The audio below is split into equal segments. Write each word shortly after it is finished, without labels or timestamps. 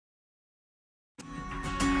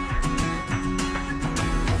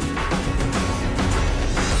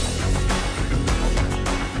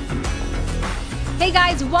Hey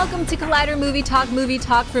guys, welcome to Collider Movie Talk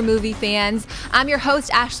for movie fans. I'm your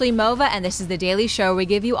host, Ashley Mova, and this is the daily show where we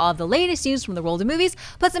give you all of the latest news from the world of movies,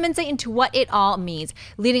 plus some insight into what it all means.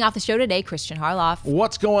 Leading off the show today, Kristian Harloff.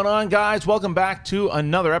 What's going on, guys? Welcome back to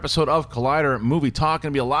another episode of Collider Movie Talk.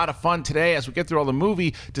 Going to be a lot of fun today as we get through all the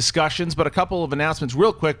movie discussions, but a couple of announcements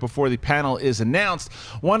real quick before the panel is announced.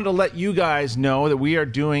 Wanted to let you guys know that we are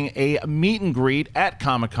doing a meet and greet at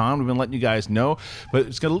Comic-Con. We've been letting you guys know, but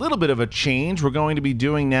it's got a little bit of a change. We're going to be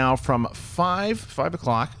doing now from 5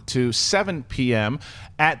 o'clock to 7 p.m.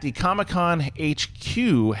 at the Comic-Con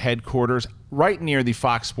HQ headquarters right near the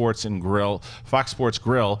Fox Sports Grill.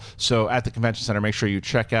 So at the convention center, make sure you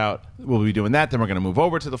check out. We'll be doing that. Then we're going to move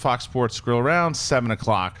over to the Fox Sports Grill around 7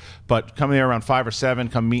 o'clock. But come there around 5 or 7,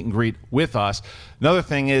 come meet and greet with us. Another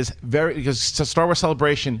thing is, because Star Wars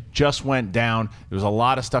Celebration just went down. There was a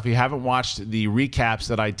lot of stuff. If you haven't watched the recaps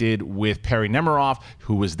that I did with Perry Nemiroff,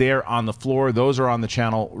 who was there on the floor, those are on the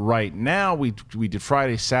channel right now. We did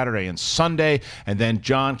Friday, Saturday, and Sunday. And then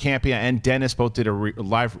John Campea and Dennis both did a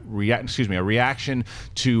reaction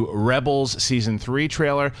to Rebels Season 3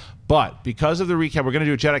 trailer. But because of the recap, we're going to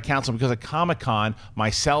do a Jedi Council because of Comic-Con.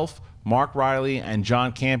 Myself, Mark Riley, and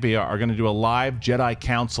John Campea are going to do a live Jedi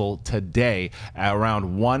Council today at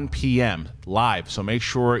around 1 p.m. live. So make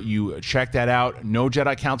sure you check that out. No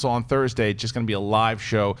Jedi Council on Thursday. It's just going to be a live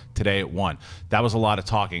show today at 1. That was a lot of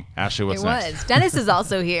talking. Ashley, what's next? It was. Dennis is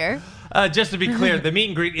also here. Just to be clear, the meet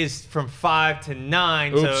and greet is from 5 to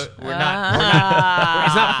 9, Oops. so we're not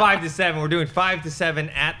it's not 5 to 7. We're doing 5 to 7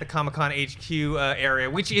 at the Comic-Con HQ area,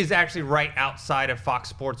 which is actually right outside of Fox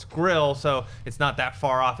Sports Grill, so it's not that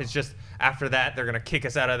far off. It's just after that, they're going to kick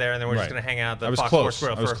us out of there, and then we're just going to hang out at the Fox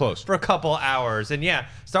Sports Grill for a couple hours. And yeah,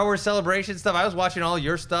 Star Wars Celebration stuff. I was watching all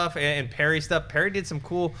your stuff and Perry stuff. Perry did some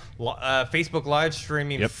cool Facebook live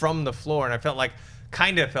streaming from the floor, and I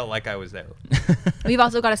kind of felt like I was there. We've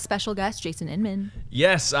also got a special guest, Jason Inman.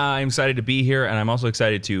 Yes, I'm excited to be here, and I'm also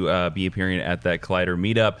excited to be appearing at that Collider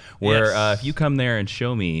meetup, where if you come there and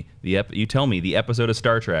show me you tell me the episode of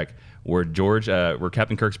Star Trek where where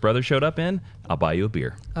Captain Kirk's brother showed up in, I'll buy you a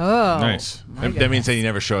beer. Oh, nice. That means that you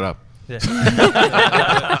never showed up. Yeah.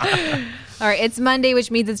 All right, it's Monday, which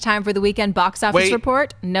means it's time for the weekend box office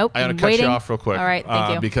report. Nope, I'm going to cut you off real quick. All right,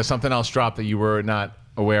 thank you. Because something else dropped that you were not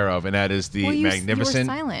aware of, and that is the Magnificent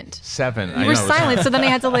you were silent. 7. You were silent, so then I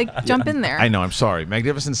had to jump in there. I know, I'm sorry.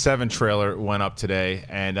 Magnificent 7 trailer went up today,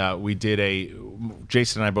 and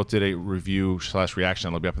Jason and I both did a review/reaction.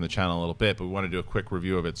 It'll be up on the channel in a little bit, but we want to do a quick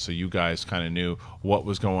review of it so you guys kind of knew what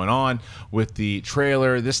was going on with the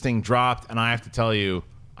trailer. This thing dropped, and I have to tell you,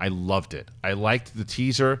 I loved it. I liked the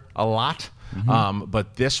teaser a lot,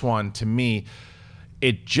 but this one, to me,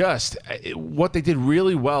 what they did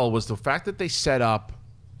really well was the fact that they set up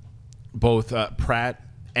both Pratt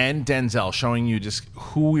and Denzel, showing you just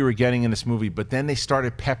who we were getting in this movie, but then they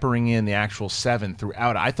started peppering in the actual 7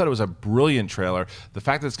 throughout. I thought it was a brilliant trailer. The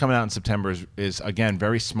fact that it's coming out in September is again,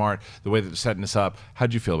 very smart, the way that they're setting this up.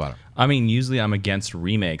 How'd you feel about it? I mean, usually I'm against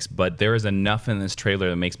remakes, but there is enough in this trailer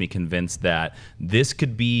that makes me convinced that this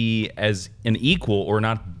could be as an equal or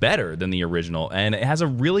not better than the original, and it has a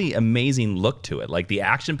really amazing look to it. Like, the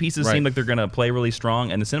action pieces seem like they're going to play really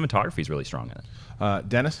strong, and the cinematography is really strong in it.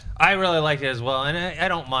 Dennis? I really liked it as well, and I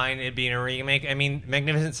don't mind it being a remake. I mean,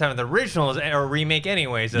 Magnificent 7, the original, is a remake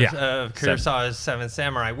anyways of Kurosawa's Seven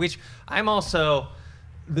Samurai, which I'm also...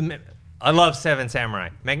 I love Seven Samurai.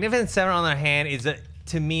 Magnificent 7, on the other hand, is,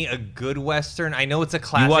 to me, a good Western. I know it's a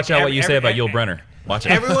classic. You watch out what you say about Yul Brynner. Watch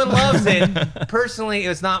it. Everyone loves it. Personally,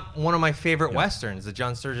 it's not one of my favorite Westerns, the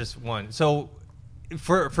John Sturges one. So...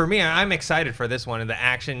 For me, I'm excited for this one, and the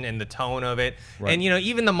action and the tone of it. Right. And,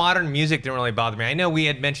 even the modern music didn't really bother me. I know we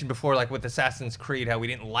had mentioned before, like with Assassin's Creed, how we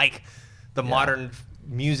didn't like the modern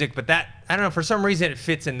music, but I don't know, for some reason it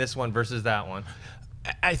fits in this one versus that one.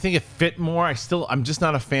 I think it fit more. I'm just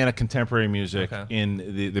not a fan of contemporary music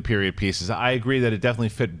in the period pieces. I agree that it definitely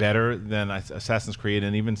fit better than Assassin's Creed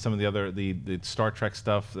and even some of the other the Star Trek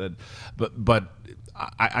stuff. But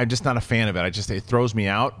I'm just not a fan of it. It throws me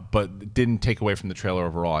out, but it didn't take away from the trailer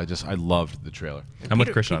overall. I loved the trailer. I'm with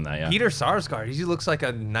Kristian on that. Yeah. Peter Sarsgaard, he looks like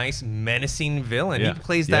a nice menacing villain. Yeah. He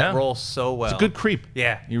plays that role so well. He's a good creep.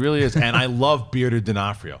 Yeah, he really is. And I love bearded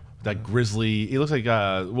D'Onofrio. That grizzly. He looks like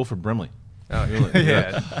Wilford Brimley. Oh,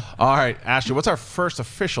 yeah. All right, Ashley, what's our first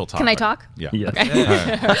official topic? Can I talk? Yeah. Yes.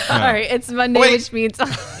 All right, it's Monday, which means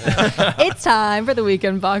it's time for the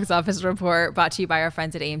weekend box office report, brought to you by our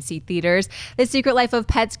friends at AMC Theaters. The Secret Life of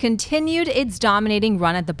Pets continued its dominating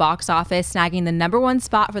run at the box office, snagging the #1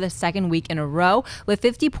 spot for the second week in a row with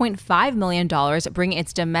 $50.5 million, bringing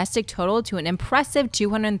its domestic total to an impressive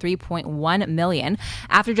 $203.1 million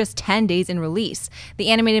after just 10 days in release. The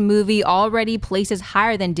animated movie already places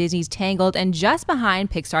higher than Disney's Tangled and just behind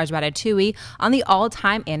Pixar's Ratatouille on the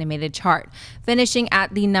all-time animated chart. Finishing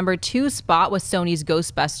at the #2 spot was Sony's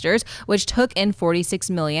Ghostbusters, which took in $46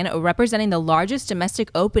 million, representing the largest domestic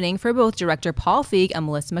opening for both director Paul Feig and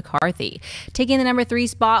Melissa McCarthy. Taking the #3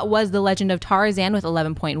 spot was The Legend of Tarzan with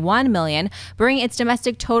 $11.1 million, bringing its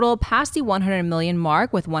domestic total past the $100 million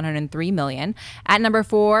mark with $103 million. At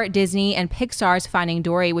 #4, Disney and Pixar's Finding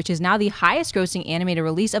Dory, which is now the highest-grossing animated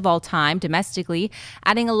release of all time domestically,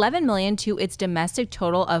 adding $11 million to its domestic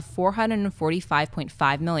total of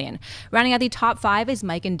 $445.5 million. Rounding out the top 5 is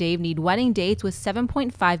Mike and Dave Need Wedding Dates with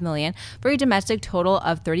 $7.5 million for a domestic total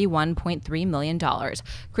of $31.3 million.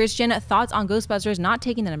 Christian, thoughts on Ghostbusters not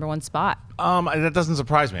taking the #1 spot? That doesn't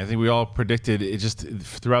surprise me. I think we all predicted it just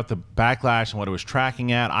throughout the backlash and what it was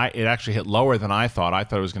tracking at. It actually hit lower than I thought. I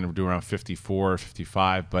thought it was going to do around 54,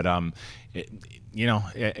 55, but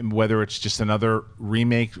whether it's just another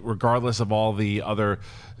remake, regardless of all the other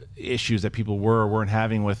issues that people were or weren't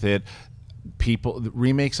having with it,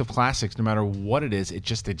 remakes of classics, no matter what it is,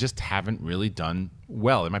 they just haven't really done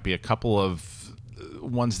well. There might be a couple of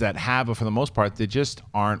ones that have, but for the most part, they just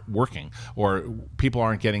aren't working, or people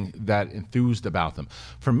aren't getting that enthused about them.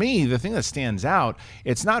 For me, the thing that stands out,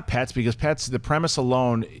 it's not Pets, because Pets, the premise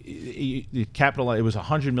alone, it was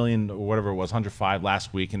 100 million or whatever it was, 105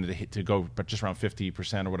 last week, and to go but just around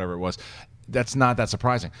 50% or whatever it was. That's not that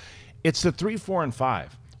surprising. It's the 3, 4, and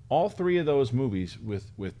 5. All three of those movies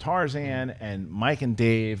with Tarzan and Mike and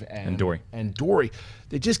Dave and Dory,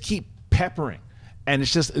 they just keep peppering. And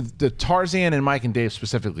it's just the Tarzan and Mike and Dave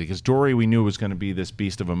specifically, because Dory we knew was going to be this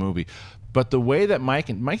beast of a movie. But the way that Mike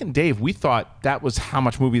and Dave, we thought that was how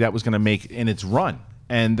much movie that was going to make in its run.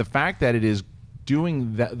 And the fact that it is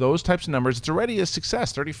doing those types of numbers, it's already a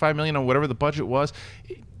success, 35 million or whatever the budget was.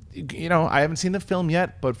 I haven't seen the film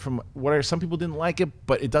yet, but from what some people didn't like it,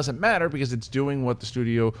 but it doesn't matter because it's doing what the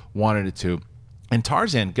studio wanted it to. And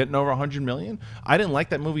Tarzan getting over 100 million, I didn't like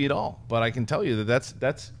that movie at all, but I can tell you that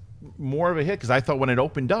that's more of a hit, because I thought when it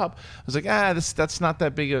opened up, I was like, that's not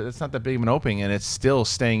that big of an opening, and it's still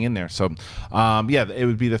staying in there. So, it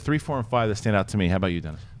would be the 3, 4, and 5 that stand out to me. How about you,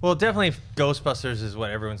 Dennis? Well, definitely Ghostbusters is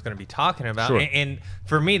what everyone's going to be talking about. Sure. And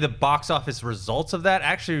for me, the box office results of that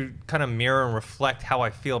actually kind of mirror and reflect how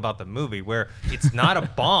I feel about the movie, where it's not a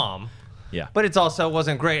bomb. Yeah. But it's also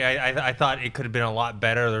wasn't great. I thought it could have been a lot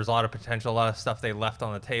better. There's a lot of potential, a lot of stuff they left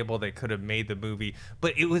on the table. They could have made the movie.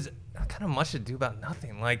 But it was kind of much ado about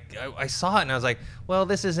nothing. Like, I saw it and I was like, well,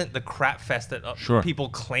 this isn't the crap fest that people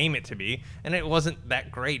claim it to be. And it wasn't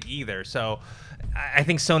that great either. So I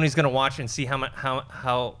think Sony's going to watch and see how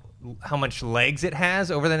much legs it has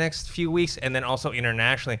over the next few weeks, and then also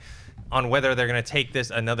internationally, on whether they're going to take this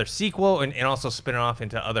another sequel and also spin it off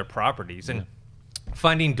into other properties. And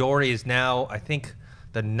Finding Dory is now, I think,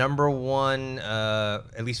 the #1,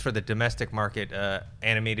 at least for the domestic market,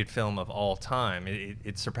 animated film of all time.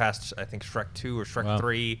 It surpassed, I think, Shrek 2 or Shrek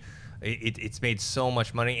 3. It's made so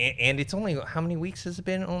much money, and it's only, how many weeks has it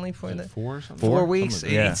been only for that? 4 or something? 4 weeks.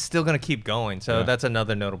 Something like that. It's still going to keep going, so that's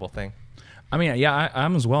another notable thing. I mean, yeah,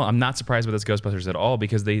 I'm as well. I'm not surprised with this Ghostbusters at all,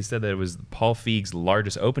 because they said that it was Paul Feig's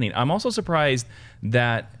largest opening. I'm also surprised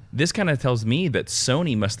that this kind of tells me that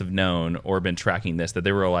Sony must have known or been tracking this, that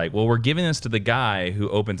they were like, well, we're giving this to the guy who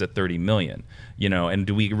opens at 30 million, and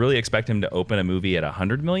do we really expect him to open a movie at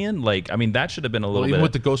 100 million? Like, I mean, that should have been a little bit. Even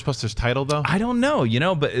with the Ghostbusters title, though? I don't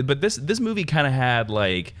know, but this movie kind of had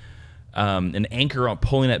like an anchor on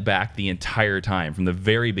pulling it back the entire time from the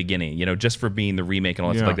very beginning, just for being the remake and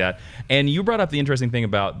all that stuff like that. And you brought up the interesting thing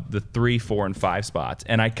about the 3, 4, and 5 spots,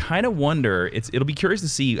 and I kind of wonder, it'll be curious to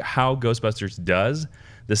see how Ghostbusters does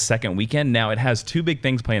the second weekend. Now, it has 2 big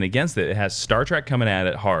things playing against it. It has Star Trek coming at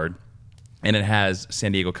it hard, and it has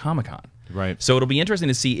San Diego Comic-Con. Right. So it'll be interesting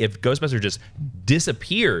to see if Ghostbusters just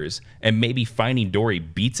disappears and maybe Finding Dory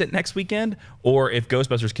beats it next weekend, or if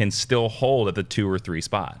Ghostbusters can still hold at the 2 or 3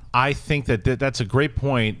 spot. I think that's a great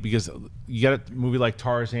point, because you got a movie like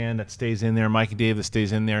Tarzan that stays in there, Mike and Dave that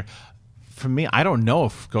stays in there. for me, I don't know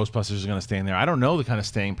if Ghostbusters is going to stay in there. I don't know the kind of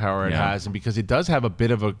staying power it has, and because it does have a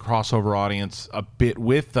bit of a crossover audience, a bit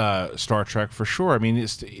with Star Trek for sure. I mean,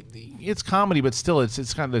 it's comedy, but still,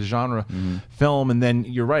 it's kind of the genre film. And then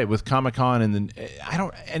you're right with Comic-Con, and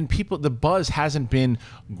then people, the buzz hasn't been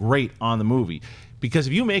great on the movie. Because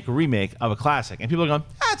if you make a remake of a classic and people are going,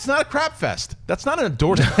 it's not a crap fest. That's not an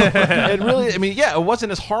endorsement. It really, I mean, yeah, it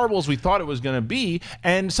wasn't as horrible as we thought it was going to be.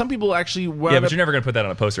 And some people actually but you're never going to put that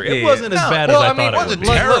on a poster. It wasn't as bad as I thought it would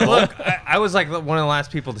be. Look, I was like one of the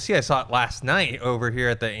last people to see. I saw it last night over here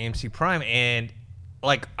at the AMC Prime, and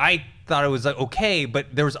like I thought it was like okay,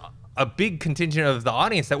 but there was a big contingent of the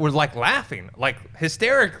audience that were like laughing, like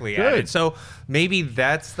hysterically at it. So maybe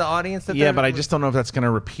that's the audience that. Yeah, but I just don't know if that's going to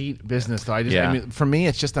repeat business. Though I mean, for me,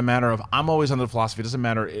 it's just a matter of I'm always under the philosophy. It doesn't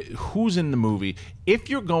matter who's in the movie. If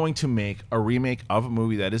you're going to make a remake of a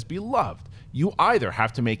movie that is beloved, you either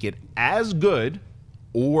have to make it as good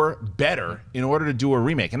or better in order to do a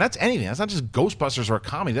remake. And that's anything. That's not just Ghostbusters or a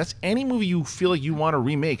comedy. That's any movie you feel like you want to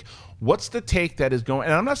remake. What's the take that is going?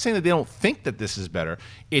 And I'm not saying that they don't think that this is better.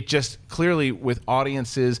 It just clearly with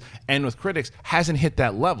audiences and with critics hasn't hit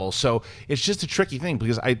that level. So it's just a tricky thing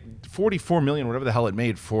because 44 million, whatever the hell it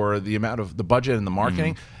made for the amount of the budget and the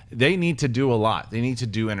marketing, they need to do a lot. They need to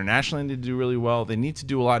do internationally, they need to do really well. They need to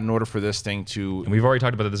do a lot in order for this thing to. And we've already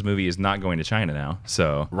talked about that this movie is not going to China now.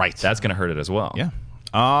 So that's going to hurt it as well. Yeah.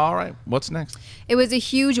 All right, what's next? It was a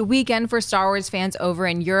huge weekend for Star Wars fans over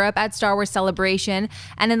in Europe at Star Wars Celebration.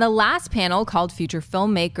 And in the last panel called Future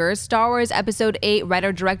Filmmakers, Star Wars Episode VIII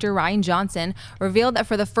writer-director Rian Johnson revealed that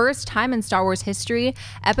for the first time in Star Wars history,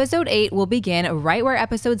 Episode VIII will begin right where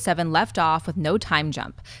Episode VII left off with no time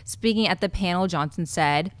jump. Speaking at the panel, Johnson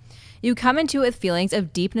said, "You come into it with feelings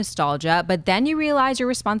of deep nostalgia, but then you realize your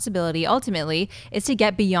responsibility ultimately is to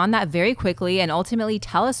get beyond that very quickly and ultimately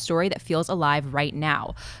tell a story that feels alive right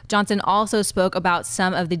now." Johnson also spoke about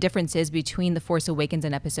some of the differences between The Force Awakens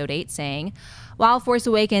and Episode VIII, saying, "While Force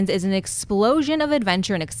Awakens is an explosion of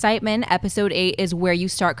adventure and excitement, Episode VIII is where you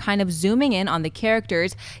start kind of zooming in on the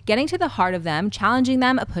characters, getting to the heart of them, challenging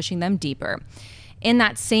them, pushing them deeper." In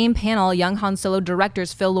that same panel, young Han Solo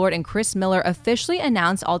directors Phil Lord and Chris Miller officially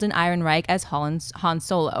announced Alden Ehrenreich as Han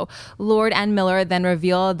Solo. Lord and Miller then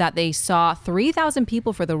revealed that they saw 3,000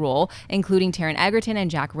 people for the role, including Taron Egerton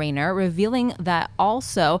and Jack Rayner, revealing that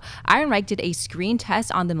also Ehrenreich did a screen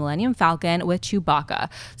test on the Millennium Falcon with Chewbacca.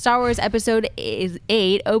 Star Wars Episode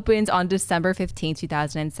VIII opens on December 15,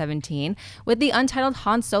 2017, with the untitled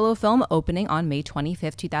Han Solo film opening on May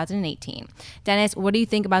 25, 2018. Dennis, what do you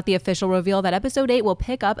think about the official reveal that Episode VIII will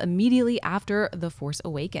pick up immediately after The Force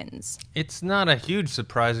Awakens? It's not a huge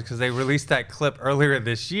surprise because they released that clip earlier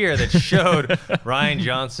this year that showed Rian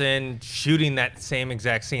Johnson shooting that same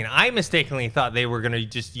exact scene. I mistakenly thought they were going to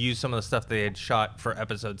just use some of the stuff they had shot for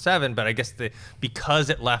Episode VII, but I guess because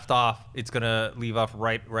it left off, it's going to leave off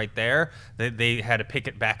right there. They had to pick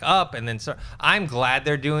it back up, and then I'm glad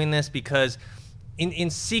they're doing this because in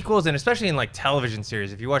sequels, and especially in like television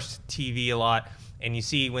series, if you watch TV a lot, and you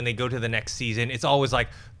see when they go to the next season, it's always like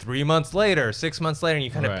 3 months later, 6 months later, and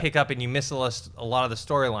you kind of pick up and you miss a lot of the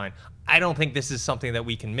storyline. I don't think this is something that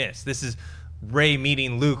we can miss. This is Rey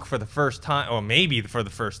meeting Luke for the first time, or maybe for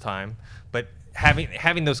the first time, but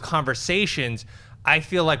having those conversations, I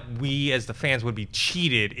feel like we as the fans would be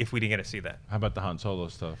cheated if we didn't get to see that. How about the Han Solo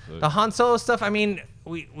stuff? The Han Solo stuff, I mean,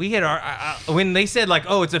 we had when they said like,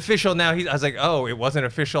 oh, it's official now, I was like, oh, it wasn't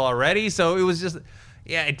official already? So it was just...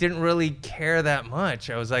 Yeah, I didn't really care that much.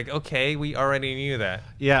 I was like, okay, we already knew that.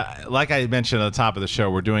 Yeah, like I mentioned at the top of the show,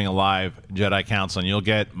 we're doing a live Jedi Council, and you'll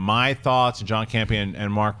get my thoughts, John Campion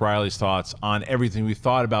and Mark Riley's thoughts on everything we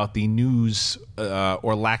thought about the news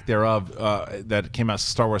or lack thereof that came out of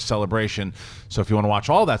Star Wars Celebration. So if you want to watch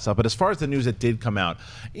all that stuff. But as far as the news that did come out,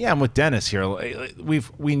 yeah, I'm with Dennis here.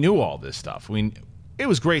 We knew all this stuff. It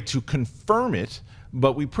was great to confirm it,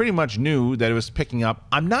 but we pretty much knew that it was picking up.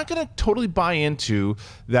 I'm not going to totally buy into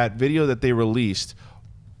that video that they released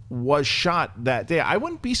was shot that day. I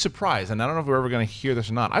wouldn't be surprised, and I don't know if we're ever going to hear this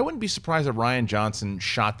or not, I wouldn't be surprised if Rian Johnson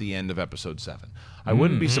shot the end of Episode VII. I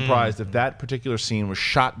wouldn't be surprised if that particular scene was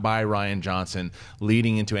shot by Rian Johnson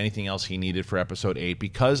leading into anything else he needed for Episode VIII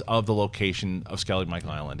because of the location of Skellig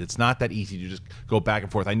Michael Island. It's not that easy to just go back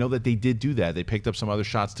and forth. I know that they did do that. They picked up some other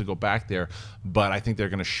shots to go back there, but I think they're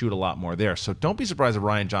going to shoot a lot more there. So don't be surprised if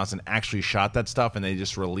Rian Johnson actually shot that stuff and they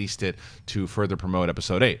just released it to further promote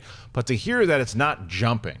Episode VIII. But to hear that it's not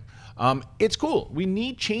jumping, it's cool. We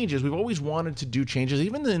need changes. We've always wanted to do changes.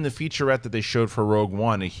 Even in the featurette that they showed for Rogue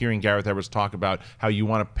One, hearing Gareth Edwards talk about how you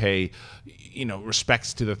want to pay,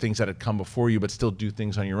 respects to the things that had come before you, but still do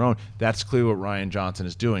things on your own. That's clearly what Rian Johnson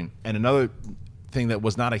is doing. And another thing that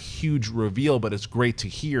was not a huge reveal, but it's great to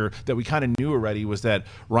hear that we kind of knew already, was that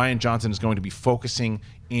Rian Johnson is going to be focusing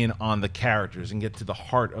in on the characters and get to the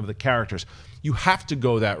heart of the characters. You have to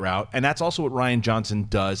go that route, and that's also what Rian Johnson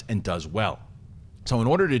does and does well. So in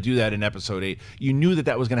order to do that in episode 8, you knew that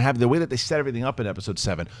that was going to happen. The way that they set everything up in episode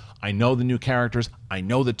 7, I know the new characters, I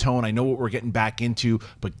know the tone, I know what we're getting back into,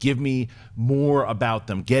 but give me more about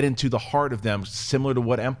them. Get into the heart of them, similar to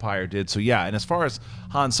what Empire did. So yeah, and as far as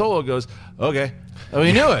Han Solo goes, okay,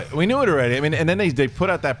 we knew it. We knew it already. I mean, and then they put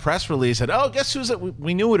out that press release, said, oh, guess who's it?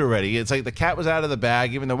 We knew it already. It's like the cat was out of the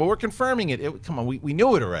bag, even though, well, we're confirming it. Come on, we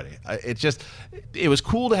knew it already. It was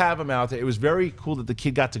cool to have him out there. It was very cool that the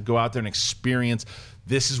kid got to go out there and experience,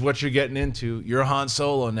 this is what you're getting into. You're Han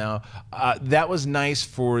Solo now. That was nice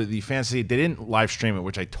for the fans. They didn't live stream it,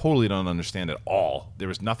 which I totally don't understand at all. There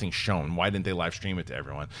was nothing shown. Why didn't they live stream it to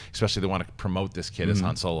everyone? Especially they want to promote this kid as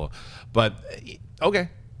Han Solo. But, okay.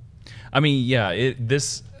 I mean, yeah,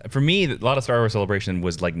 this for me, a lot of Star Wars Celebration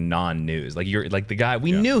was like non-news. Like you're like the guy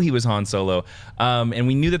we knew he was Han Solo, and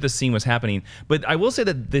we knew that the scene was happening. But I will say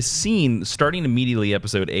that this scene, starting immediately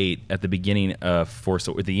Episode 8 at the beginning of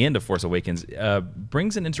at the end of Force Awakens,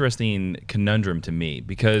 brings an interesting conundrum to me,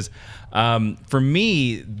 because for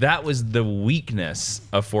me that was the weakness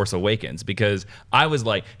of Force Awakens, because I was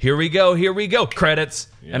like, here we go, credits,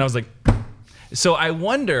 and I was like. So I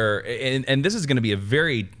wonder, and this is going to be a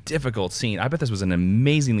very difficult scene. I bet this was an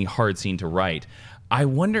amazingly hard scene to write. I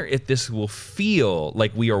wonder if this will feel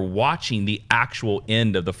like we are watching the actual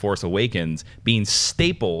end of The Force Awakens being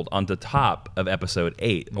stapled onto top of Episode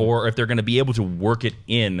 8, or if they're going to be able to work it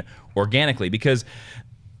in organically. Because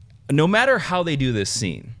no matter how they do this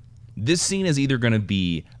scene is either going to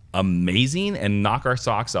be amazing and knock our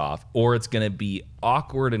socks off, or it's going to be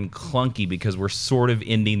awkward and clunky because we're sort of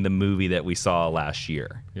ending the movie that we saw last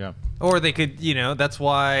year. Yeah. Or they could, that's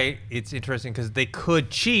why it's interesting, because they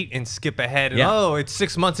could cheat and skip ahead. And, oh, it's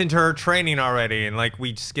 6 months into her training already, and like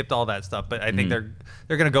we skipped all that stuff. But I think they're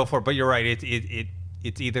going to go for it. But you're right.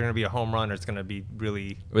 It's either going to be a home run or it's going to be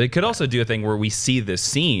really. They could also do a thing where we see this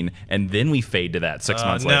scene and then we fade to that 6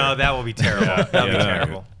 months later. No, that will be terrible. That would be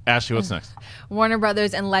terrible. Ashley, what's next? Warner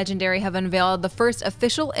Brothers and Legendary have unveiled the first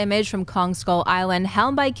official image from Kong Skull Island,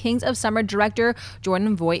 helmed by Kings of Summer director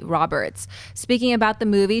Jordan Vogt Roberts. Speaking about the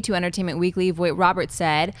movie to Entertainment Weekly, Vogt Roberts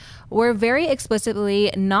said, "We're very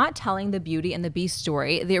explicitly not telling the Beauty and the Beast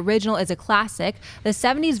story. The original is a classic. The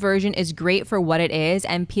 70s version is great for what it is,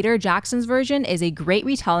 and Peter Jackson's version is a great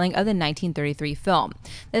retelling of the 1933 film.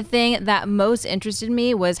 The thing that most interested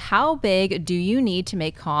me was how big do you need to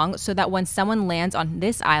make Kong so that when someone lands on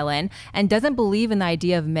this island and doesn't believe in the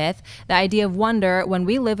idea of myth, the idea of wonder, when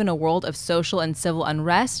we live in a world of social and civil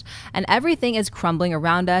unrest and everything is crumbling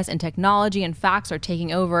around us and technology and facts are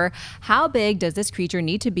taking over, how big does this creature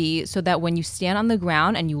need to be so that when you stand on the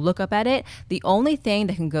ground and you look up at it, the only thing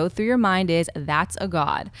that can go through your mind is, that's a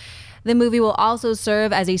god." The movie will also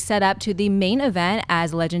serve as a setup to the main event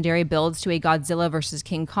as Legendary builds to a Godzilla vs.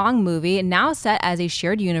 King Kong movie, now set as a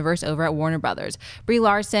shared universe over at Warner Brothers. Brie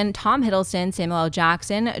Larson, Tom Hiddleston, Samuel L.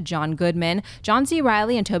 Jackson, John Goodman, John C.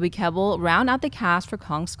 Reilly, and Toby Kebbell round out the cast for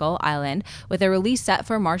Kong Skull Island, with a release set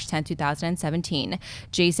for March 10, 2017.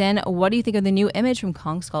 Jason, what do you think of the new image from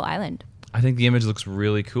Kong Skull Island? I think the image looks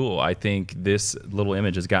really cool. I think this little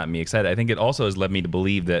image has gotten me excited. I think it also has led me to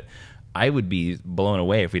believe that I would be blown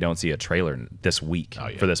away if we don't see a trailer this week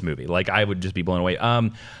for this movie. Like, I would just be blown away.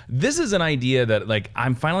 This is an idea that, like,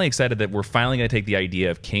 I'm finally excited that we're finally going to take the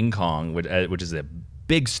idea of King Kong, which is a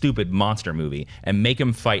big, stupid monster movie, and make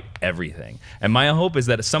him fight everything. And my hope is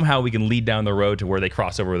that somehow we can lead down the road to where they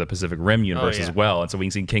cross over with the Pacific Rim universe as well, and so we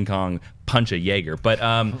can see King Kong punch a Jaeger. But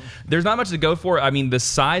there's not much to go for. I mean, the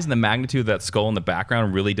size and the magnitude of that skull in the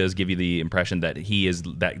background really does give you the impression that he is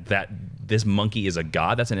that this monkey is a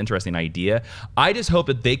god. That's an interesting idea. I just hope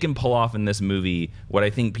that they can pull off in this movie what I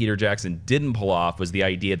think Peter Jackson didn't pull off, was the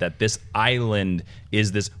idea that this island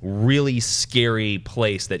is this really scary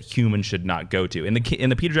place that humans should not go to. In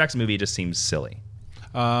the Peter Jackson movie, it just seems silly.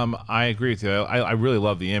 I agree with you. I really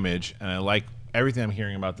love the image, and I like everything I'm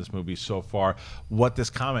hearing about this movie so far. What this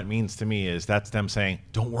comment means to me is that's them saying,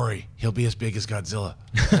 don't worry, he'll be as big as Godzilla.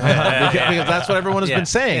 because that's what everyone has been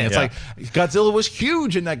saying. It's like, Godzilla was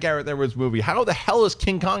huge in that Gareth Edwards movie. How the hell is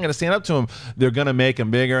King Kong going to stand up to him? They're going to make him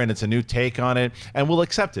bigger, and it's a new take on it, and we'll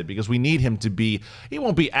accept it because we need him to be, he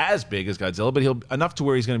won't be as big as Godzilla, but he'll enough to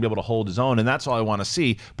where he's going to be able to hold his own, and that's all I want to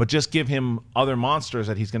see. But just give him other monsters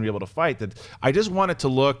that he's going to be able to fight. That I just want it to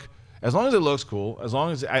look, as long as it looks cool, as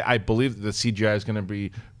long as I believe that the CGI is going to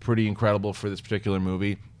be pretty incredible for this particular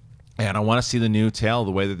movie, And I want to see the new tale,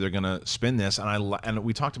 the way that they're going to spin this. And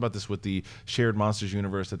we talked about this with the shared monsters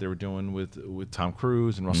universe that they were doing with Tom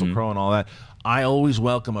Cruise and Russell Crowe and all that. I always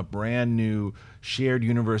welcome a brand new shared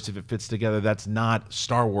universe if it fits together. That's not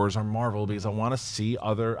Star Wars or Marvel, because I want to see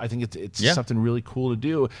other. I think it's something really cool to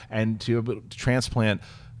do, and to transplant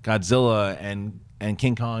Godzilla and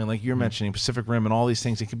King Kong, and like you're mentioning, Pacific Rim and all these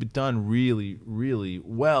things, it could be done really, really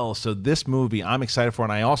well. So this movie, I'm excited for,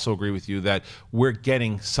 and I also agree with you that we're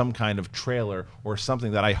getting some kind of trailer or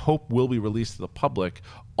something that I hope will be released to the public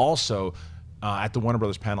also at the Warner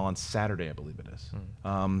Brothers panel on Saturday, I believe it is.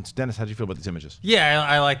 So Dennis, how do you feel about these images? Yeah,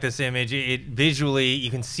 I like this image. It visually,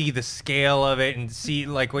 you can see the scale of it and see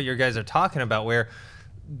like what you guys are talking about, where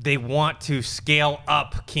they want to scale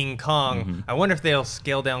up King Kong. I wonder if they'll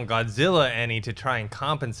scale down Godzilla any to try and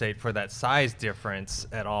compensate for that size difference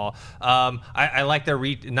at all. I like they're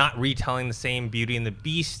not retelling the same Beauty and the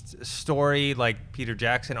Beast story like Peter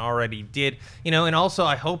Jackson already did. You know, and also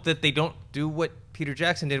I hope that they don't do what Peter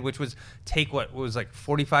Jackson did, which was take what was like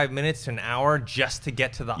 45 minutes to an hour just to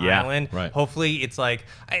get to the island. Right. Hopefully it's like,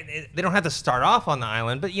 they don't have to start off on the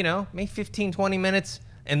island, but you know, maybe 15, 20 minutes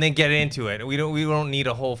and then get into it. We don't need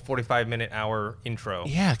a whole 45-minute-hour intro.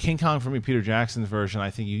 Yeah, King Kong for me, Peter Jackson's version.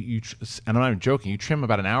 I think and I'm not even joking. You trim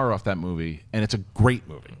about an hour off that movie, and it's a great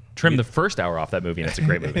movie. Trim the first hour off that movie, and it's a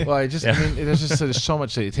great movie. Well, I mean, there's so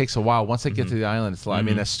much. It takes a while. Once they get to the island, it's like, I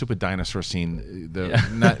mean, that stupid dinosaur scene.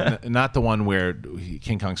 Not the one where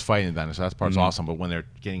King Kong's fighting the dinosaur. That part's awesome. But when they're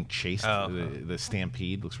getting chased, the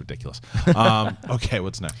stampede looks ridiculous. Okay,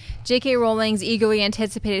 what's next? J.K. Rowling's eagerly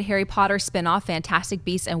anticipated Harry Potter spin-off, Fantastic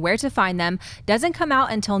Beasts and Where to Find Them, doesn't come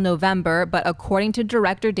out until November, but according to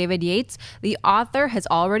director David Yates, the author has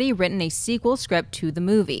already written a sequel script to the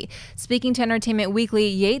movie. Speaking to Entertainment Weekly,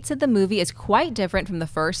 Yates said the movie is quite different from the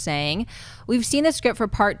first, saying, "We've seen the script for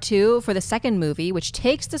part 2 for the second movie, which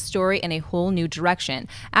takes the story in a whole new direction.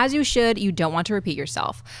 As you should, you don't want to repeat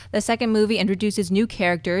yourself. The second movie introduces new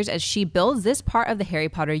characters as she builds this part of the Harry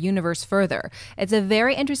Potter universe further. It's a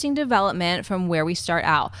very interesting development from where we start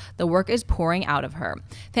out. The work is pouring out of her."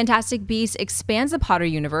 Fantastic Beasts expands the Potter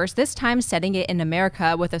universe, this time setting it in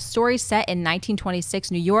America with a story set in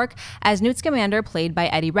 1926 New York as Newt Scamander, played by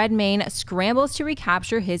Eddie Redmayne, scrambles to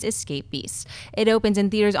recapture his escaped beasts. It opens in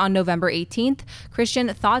theaters on November 18th.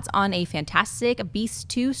 Kristian, thoughts on a Fantastic Beasts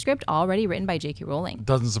 2 script already written by J.K. Rowling?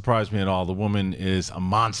 Doesn't surprise me at all. The woman is a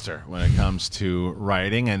monster when it comes to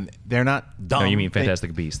writing, and they're not dumb. No, you mean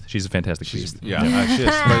Fantastic Beast. She's a Fantastic Beast. Yeah, she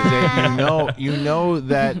is. But you know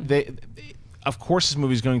that they. Of course, this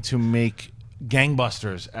movie is going to make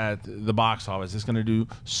gangbusters at the box office. It's going to do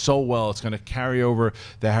so well. It's going to carry over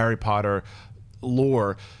the Harry Potter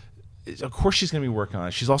lore. Of course she's going to be working on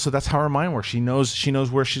it. She's also, that's how her mind works. She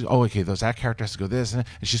knows where she's, oh, okay, that character has to go this, and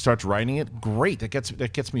she starts writing it. Great. That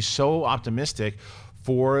gets me so optimistic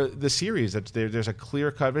for the series. That there's a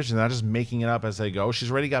clear-cut vision, not just making it up as they go. She's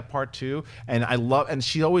already got part 2, and and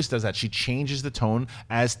she always does that. She changes the tone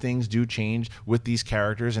as things do change with these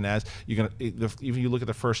characters, and as even you look at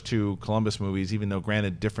the first 2 Columbus movies, even though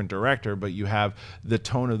granted different director, but you have the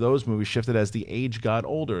tone of those movies shifted as the age got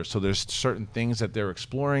older. So there's certain things that they're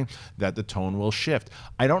exploring that the tone will shift.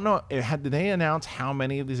 I don't know, did they announce how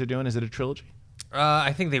many of these are doing? Is it a trilogy?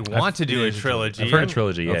 I think they want to do a trilogy. I've heard a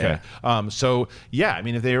trilogy, yeah. Okay. So, yeah, I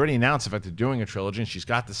mean, if they already announced the fact they're doing a trilogy and she's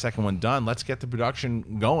got the second one done, let's get the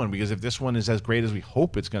production going, because if this one is as great as we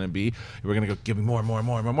hope it's going to be, we're going to go give me more and more and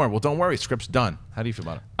more and more. Well, don't worry, script's done. How do you feel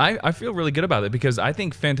about it? I feel really good about it, because I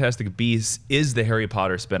think Fantastic Beasts is the Harry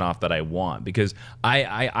Potter spinoff that I want, because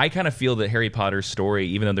I kind of feel that Harry Potter's story,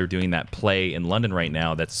 even though they're doing that play in London right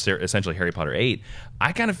now that's essentially Harry Potter 8,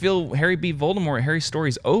 I kind of feel Harry beat Voldemort, Harry's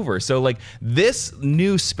story's over. So like this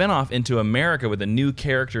new spinoff into America with a new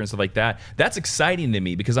character and stuff like that, that's exciting to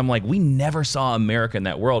me, because I'm like, we never saw America in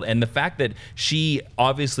that world. And the fact that she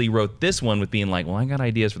obviously wrote this one with being like, well, I got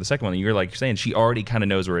ideas for the second one. And you're saying she already kind of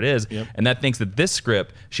knows where it is. Yep. And that thinks that this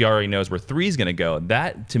script, she already knows where 3 is going to go.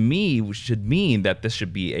 That to me should mean that this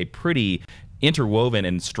should be a pretty interwoven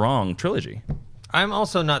and strong trilogy. I'm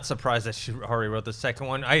also not surprised that she already wrote the second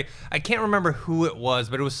one. I can't remember who it was,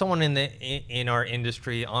 but it was someone in our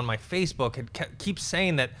industry on my Facebook keeps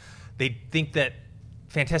saying that they think that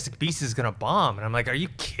Fantastic Beasts is gonna bomb, and I'm like, are you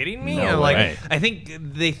kidding me? No way. I think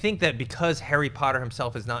they think that because Harry Potter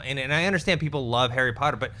himself is not in it, and I understand people love Harry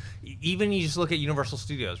Potter, but even you just look at Universal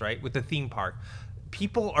Studios, right, with the theme park.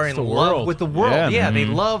 people are in the love world. with the world. Yeah, they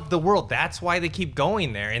love the world. That's why they keep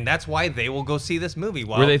going there, and that's why they will go see this movie.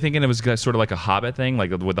 Were they thinking it was sort of like a Hobbit thing,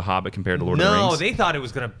 like with the Hobbit compared to Lord of the Rings? No, they thought it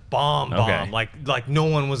was gonna bomb, like no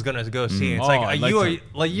one was gonna go see it.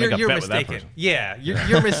 It's you're mistaken. Yeah,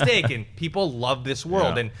 you're mistaken. People love this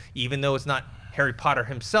world, and even though it's not Harry Potter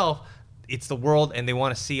himself, it's the world, and they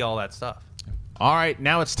want to see all that stuff. All right,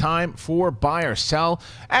 now it's time for Buy or Sell.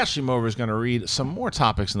 Ashley Mova is going to read some more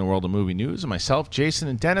topics in the world of movie news, and myself, Jason,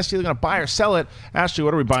 and Dennis, either going to buy or sell it. Ashley,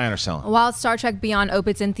 what are we buying or selling? While Star Trek Beyond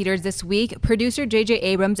opens in theaters this week, producer J.J.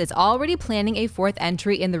 Abrams is already planning a 4th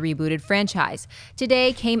entry in the rebooted franchise.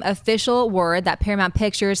 Today came official word that Paramount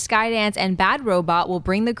Pictures, Skydance, and Bad Robot will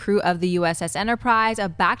bring the crew of the USS Enterprise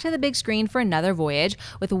back to the big screen for another voyage,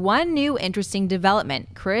 with one new interesting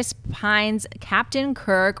development. Chris Pine's Captain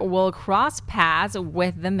Kirk will cross paths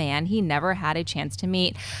with the man he never had a chance to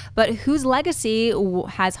meet, but whose legacy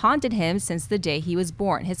has haunted him since the day he was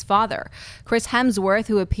born, his father. Chris Hemsworth,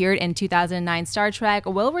 who appeared in 2009 Star Trek,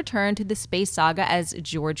 will return to the space saga as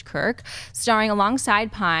George Kirk, starring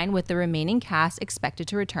alongside Pine, with the remaining cast expected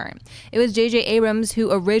to return. It was J.J. Abrams who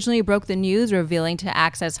originally broke the news, revealing to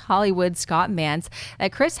Access Hollywood's Scott Mantz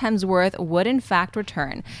that Chris Hemsworth would in fact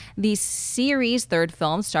return. The series' 3rd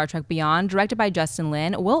film, Star Trek Beyond, directed by Justin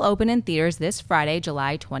Lin, will open in theaters this Friday,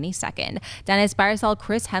 July 22nd. Dennis, buy or sell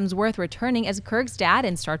Chris Hemsworth returning as Kirk's dad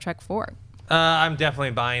in Star Trek 4? I'm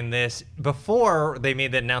definitely buying this. Before they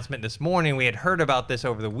made the announcement this morning, we had heard about this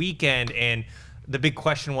over the weekend, and the big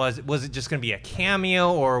question was it just going to be a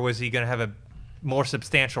cameo, or was he going to have a more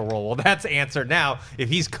substantial role? Well, that's answered now. If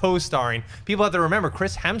he's co-starring, people have to remember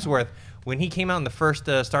Chris Hemsworth, when he came out in the first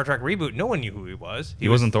Star Trek reboot, no one knew who he was. He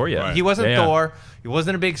wasn't Thor yet. He wasn't Thor. He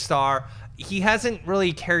wasn't a big star. He hasn't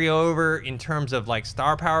really carried over in terms of like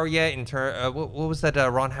star power yet. What was that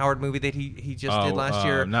Ron Howard movie that he just did last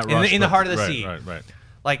year? Not Rush, in the Heart of the Sea. Right.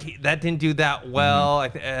 Like that didn't do that well.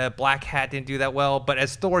 Black Hat didn't do that well. But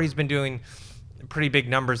as Thor, he's been doing pretty big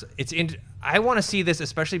numbers. I want to see this,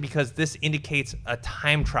 especially because this indicates a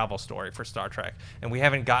time travel story for Star Trek, and we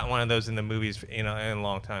haven't gotten one of those in the movies in a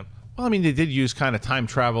long time. Well, I mean, they did use kind of time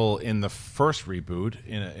travel in the first reboot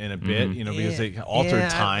in a bit, because they altered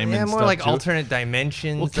time and more stuff like too. alternate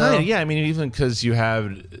dimensions. Well, kind of, yeah. I mean, even because you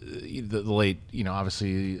have the late,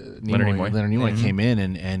 obviously Leonard Nimoy came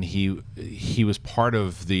in and he was part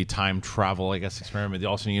of the time travel, I guess, experiment, the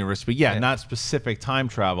alternate universe. But not specific time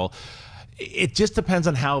travel. It just depends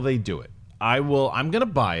on how they do it. I'm gonna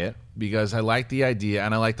buy it because I like the idea,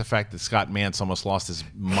 and I like the fact that Scott Mantz almost lost his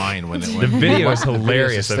mind when the video is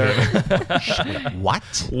hilarious. What?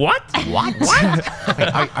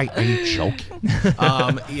 Are you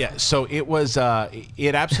joking? So it was.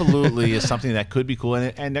 It absolutely is something that could be cool,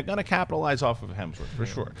 and they're gonna capitalize off of Hemsworth for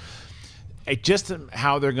sure. It just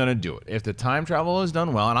how they're going to do it. If the time travel is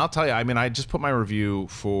done well, and I'll tell you, I mean, I just put my review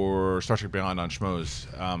for Star Trek Beyond on Schmoes,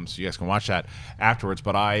 so you guys can watch that afterwards.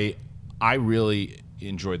 But I really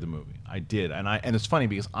enjoyed the movie. I did, and it's funny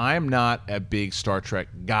because I'm not a big Star Trek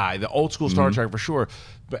guy, the old school Star Trek for sure.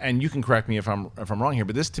 But and you can correct me if I'm wrong here,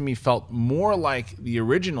 but this to me felt more like the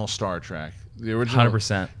original Star Trek. The original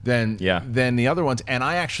 100% than the other ones, and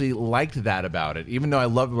I actually liked that about it. Even though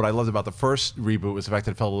what I loved about the first reboot was the fact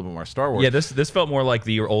that it felt a little bit more Star Wars. Yeah, this felt more like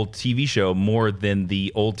the old TV show more than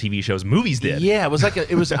the old TV show's movies did. Yeah, it was like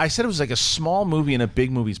I said it was like a small movie in a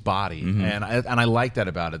big movie's body, and I liked that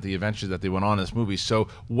about it. The adventures that they went on in this movie. So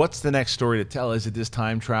what's the next story to tell? Is it this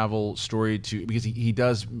time travel story because he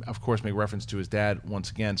does of course make reference to his dad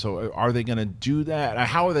once again. So are they going to do that?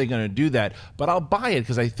 How are they going to do that? But I'll buy it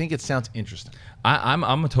because I think it sounds interesting.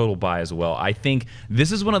 I'm a total buy as well. I think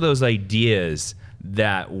this is one of those ideas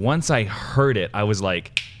that once I heard it, I was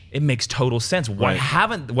like, it makes total sense. Why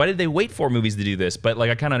did they wait 4 movies to do this? But like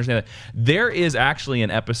I kind of understand that. There is actually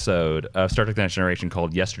an episode of Star Trek: The Next Generation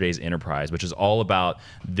called Yesterday's Enterprise, which is all about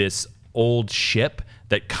this old ship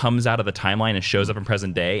that comes out of the timeline and shows up in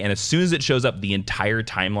present day, and as soon as it shows up, the entire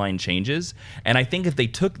timeline changes. And I think if they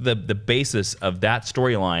took the basis of that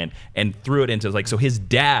storyline and threw it into like, so his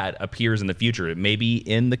dad appears in the future, maybe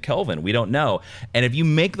in the Kelvin, we don't know. And if you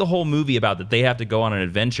make the whole movie about that they have to go on an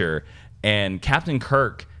adventure, and Captain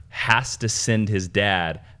Kirk has to send his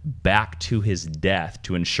dad back to his death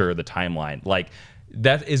to ensure the timeline, like,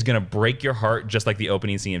 that is gonna break your heart, just like the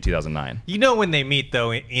opening scene of 2009. You know, when they meet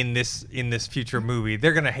though in this future movie,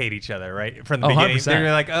 they're gonna hate each other, right? From the beginning, 100%. they're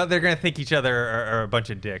like, they're gonna think each other are a bunch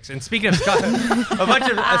of dicks. And speaking of Scott,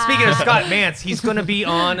 speaking of Scott Mantz, he's gonna be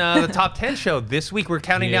on the Top 10 show this week. We're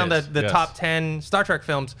counting down the top 10 Star Trek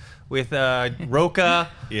films with Roca,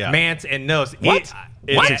 Mantz, and Nose. What?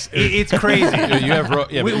 It's crazy. You have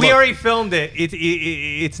we already filmed it.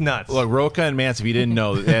 It's nuts. Look, Roca and Mance, if you didn't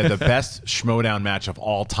know, they had the best schmodown match of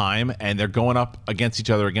all time, and they're going up against each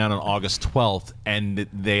other again on August 12th, and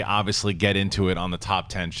they obviously get into it on the top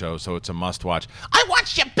 10 show, so it's a must-watch. I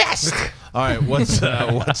watch your best! All right,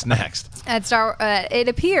 what's next? It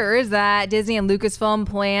appears that Disney and Lucasfilm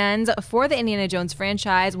plans for the Indiana Jones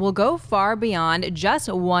franchise will go far beyond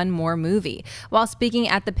just one more movie. While speaking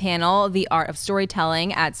at the panel, The Art of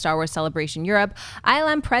Storytelling at Star Wars Celebration Europe,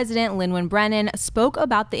 ILM President Lin-Wen Brennan spoke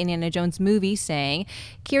about the Indiana Jones movie, saying,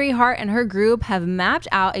 Kiri Hart and her group have mapped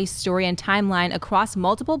out a story and timeline across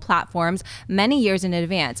multiple platforms many years in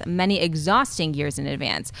advance, many exhausting years in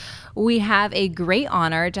advance. We have a great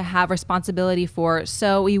honor to have responsibility for,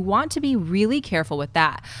 so we want to be really careful with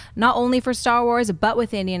that. Not only for Star Wars, but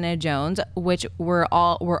with Indiana Jones, which we're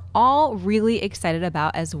all really excited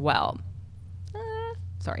about as well.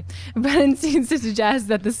 Sorry. Brennan seems to suggest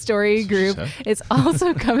that the story group is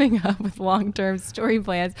also coming up with long-term story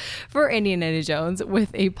plans for Indiana Jones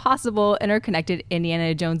with a possible interconnected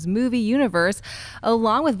Indiana Jones movie universe,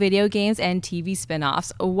 along with video games and TV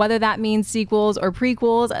spin-offs. Whether that means sequels or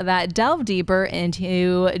prequels that delve deeper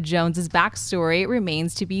into Jones's backstory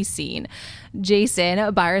remains to be seen.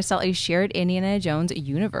 Jason, buy or sell a shared Indiana Jones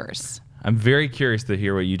universe? I'm very curious to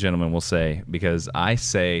hear what you gentlemen will say, because I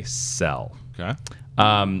say sell. Okay.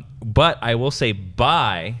 But I will say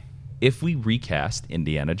buy if we recast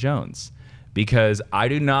Indiana Jones, because I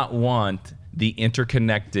do not want the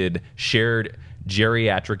interconnected, shared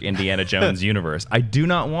geriatric Indiana Jones universe. I do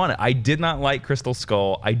not want it. I did not like Crystal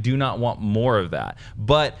Skull. I do not want more of that.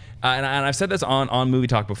 But and I've said this on Movie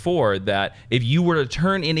Talk before, that if you were to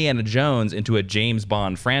turn Indiana Jones into a James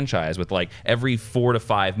Bond franchise with like every 4 to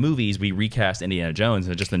 5 movies, we recast Indiana Jones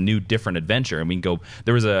and just a new different adventure, and we can go,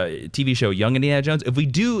 there was a TV show, Young Indiana Jones. If we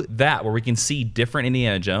do that where we can see different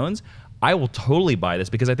Indiana Jones, I will totally buy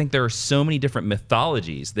this, because I think there are so many different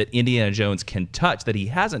mythologies that Indiana Jones can touch that he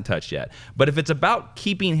hasn't touched yet. But if it's about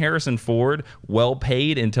keeping Harrison Ford well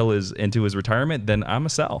paid into his retirement, then I'm a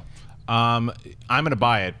sell. I'm going to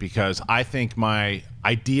buy it, because I think my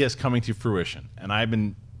idea is coming to fruition, and I've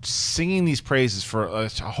been singing these praises for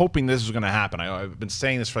hoping this is going to happen. I've been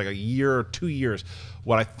saying this for like a year or 2 years.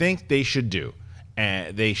 What I think they should do,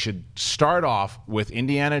 and they should start off with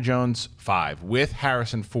Indiana Jones 5 with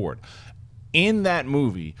Harrison Ford. In that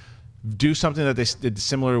movie, do something that they did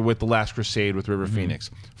similar with The Last Crusade with River Phoenix.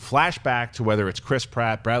 Flashback to whether it's Chris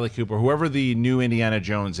Pratt, Bradley Cooper, whoever the new Indiana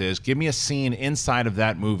Jones is. Give me a scene inside of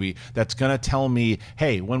that movie that's going to tell me,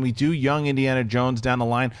 hey, when we do young Indiana Jones down the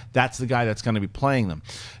line, that's the guy that's going to be playing them.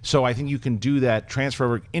 So I think you can do that, transfer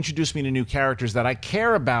over, introduce me to new characters that I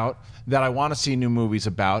care about, that I want to see new movies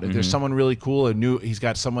about. If there's someone really cool, he's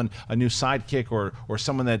got a new sidekick or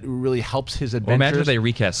someone that really helps his adventures. Well, imagine if they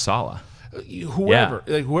recast Sala.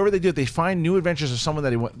 Whoever they do, they find new adventures of someone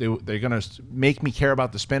that they're going to make me care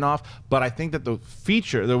about the spinoff. But I think that the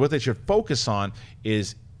feature, what they should focus on,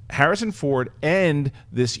 is Harrison Ford and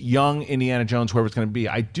this young Indiana Jones, whoever it's going to be.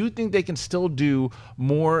 I do think they can still do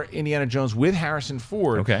more Indiana Jones with Harrison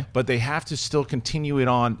Ford, but they have to still continue it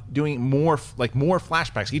on doing more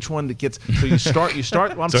flashbacks. Each one that gets, so you start.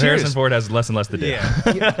 Well, I'm so serious. Harrison Ford has less and less to do.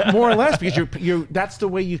 Yeah, more or less, because that's the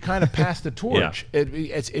way you kind of pass the torch.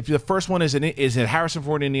 If the first one is it Harrison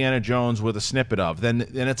Ford, Indiana Jones with a snippet of, then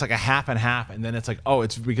it's like a half and half, and then it's like, oh,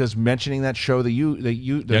 it's because mentioning that show the Young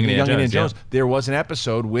Indiana Jones, there was an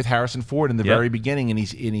episode with Harrison Ford in the very beginning, and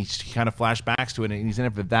he kind of flashbacks to it, and he's in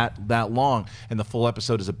it for that long, and the full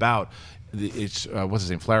episode is about what's his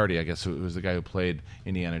name, Flaherty, I guess, who was the guy who played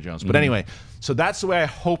Indiana Jones. But anyway, so that's the way I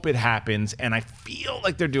hope it happens, and I feel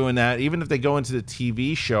like they're doing that. Even if they go into the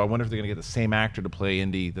TV show, I wonder if they're going to get the same actor to play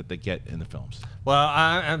Indy that they get in the films. Well,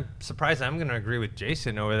 I'm surprised. I'm going to agree with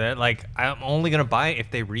Jason over that. Like, I'm only going to buy it if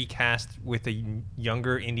they recast with a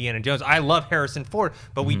younger Indiana Jones. I love Harrison Ford,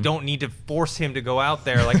 but we don't need to force him to go out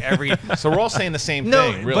there like every... So we're all saying the same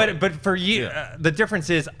thing, really. but for you, the difference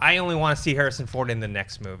is I only want to see Harrison Ford in the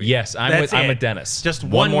next movie. Yes, I'm with Dennis. Just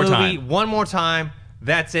one more movie, one more time.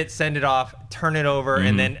 That's it. Send it off. Turn it over,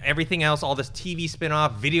 and then everything else, all this TV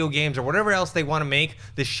spinoff, video games, or whatever else they want to make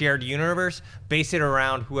this shared universe, base it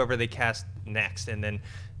around whoever they cast next, and then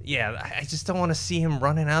yeah, I just don't want to see him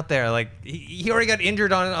running out there. Like he already got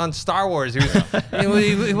injured on Star Wars. He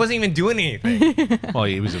wasn't even doing anything. Well,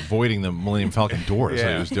 he was avoiding the Millennium Falcon door. Is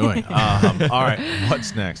what he was doing. All right,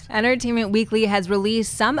 what's next? Entertainment Weekly has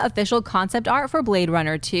released some official concept art for Blade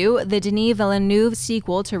Runner 2, the Denis Villeneuve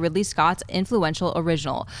sequel to Ridley Scott's influential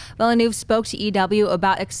original. Villeneuve spoke to EW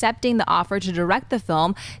about accepting the offer to direct the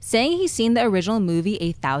film, saying he's seen the original movie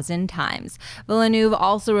 1,000 times. Villeneuve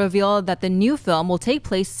also revealed that the new film will take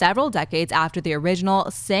place several decades after the original,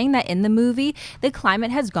 saying that in the movie, the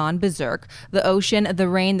climate has gone berserk. The ocean, the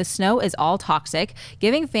rain, the snow is all toxic,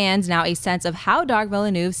 giving fans now a sense of how dark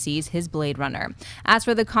Villeneuve sees his Blade Runner. As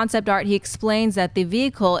for the concept art, he explains that the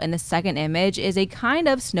vehicle in the second image is a kind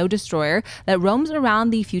of snow destroyer that roams around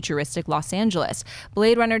the futuristic Los Angeles.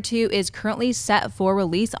 Blade Runner 2 is currently set for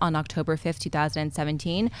release on October 5th,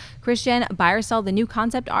 2017. Christian, buy or sell the new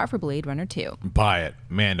concept art for Blade Runner 2? Buy it.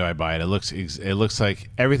 Man, do I buy it. It looks like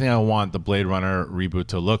everything I want the Blade Runner reboot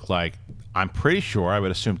to look like. I'm pretty sure, I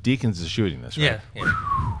would assume Deakins is shooting this, right? Yeah.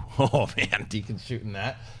 Oh, man, Deakins shooting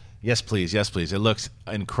that. Yes, please. Yes, please. It looks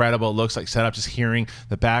incredible. It looks like setup. Just hearing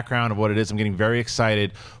the background of what it is, I'm getting very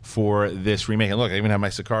excited for this remake. And look, I even have my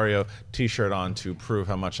Sicario t-shirt on to prove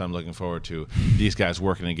how much I'm looking forward to these guys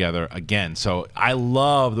working together again. So I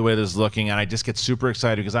love the way this is looking, and I just get super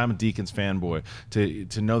excited because I'm a Deakins fanboy.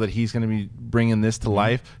 To know that he's going to be bringing this to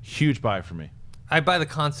life, huge buy for me. I buy the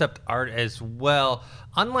concept art as well.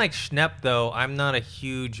 Unlike Schnepp, though, I'm not a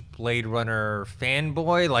huge Blade Runner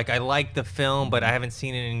fanboy. Like, I like the film, but I haven't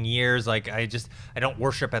seen it in years. Like, I don't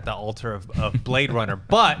worship at the altar of Blade Runner.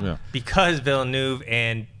 But because Villeneuve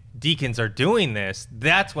and Deakins are doing this,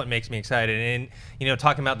 that's what makes me excited. And, you know,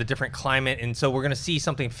 talking about the different climate. And so we're going to see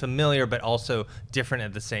something familiar, but also different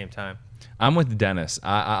at the same time. I'm with Dennis.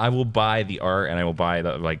 I will buy the art, and I will buy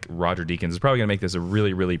the, like, Roger Deakins is probably going to make this a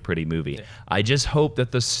really, really pretty movie. Yeah. I just hope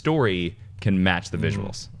that the story can match the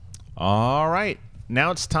visuals. All right. Now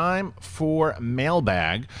it's time for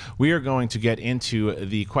Mailbag. We are going to get into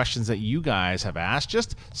the questions that you guys have asked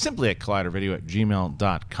just simply at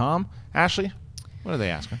collidervideo@gmail.com. Ashley, what are they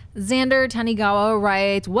asking? Xander Tanigawa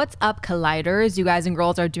writes, "What's up, Colliders? You guys and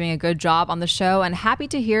girls are doing a good job on the show, and happy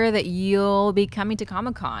to hear that you'll be coming to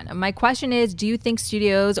Comic-Con. My question is, do you think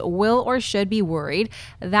studios will or should be worried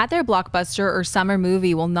that their blockbuster or summer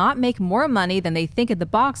movie will not make more money than they think at the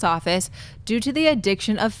box office due to the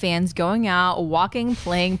addiction of fans going out, walking,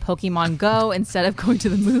 playing Pokemon Go instead of going to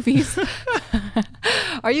the movies?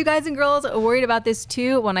 Are you guys and girls worried about this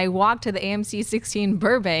too? When I walked to the AMC 16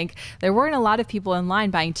 Burbank, there weren't a lot of people in line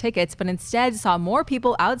buying tickets, but instead saw more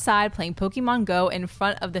people outside playing Pokemon Go in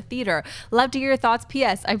front of the theater. Love to hear your thoughts.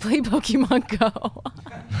 P.S. I play Pokemon Go."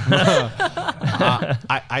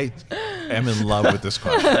 I am in love with this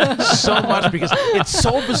question so much because it's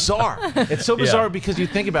so bizarre. It's so bizarre because you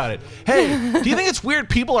think about it. Hey, do you think it's weird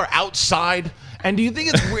people are outside? And do you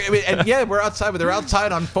think it's weird? And yeah, we're outside, but they're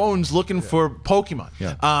outside on phones looking for Pokemon.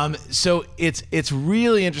 Yeah. So it's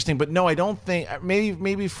really interesting. But no, I don't think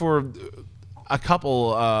maybe for a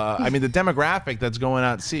couple. I mean, the demographic that's going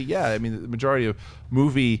out to see. Yeah, I mean, the majority of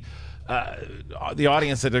movie. The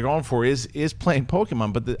audience that they're going for is playing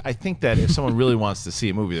Pokemon, but I think that if someone really wants to see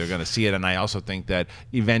a movie, they're going to see it. And I also think that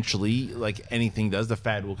eventually, like anything does, the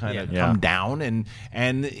fad will kind of come down and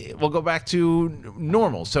we'll go back to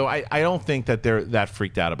normal. So I don't think that they're that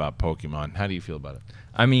freaked out about Pokemon. How do you feel about it?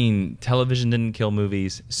 I mean, television didn't kill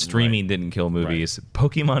movies. Streaming didn't kill movies.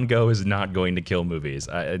 Pokemon Go is not going to kill movies.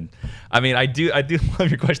 I mean, I do love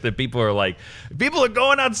your question that people are like, people are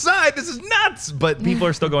going outside. This is nuts. But people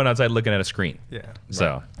are still going outside looking at a screen. Yeah.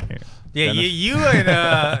 So. Here. Yeah, you and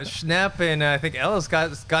Schnepp and I think Ellis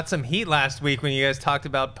got some heat last week when you guys talked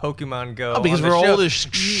about Pokemon Go. Oh, because we're old as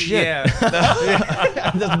shit. Yeah.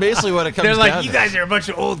 That's basically what it comes down to. They're like, you guys are a bunch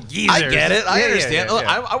of old geezers. I get it. I understand.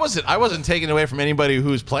 I wasn't taking away from anybody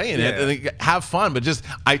who's playing it. Have fun, but just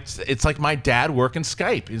it's like my dad working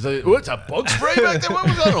Skype. He's like, what's a bug spray back there? What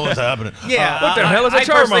was that? What's happening? Yeah. What the hell is a Charmander?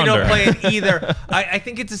 I personally don't play it either. I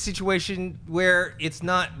think it's a situation where it's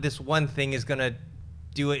not this one thing is going to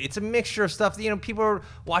do it. It's a mixture of stuff. You know, people are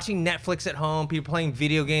watching Netflix at home, people are playing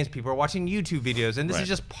video games, people are watching YouTube videos, and this is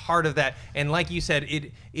just part of that. And like you said,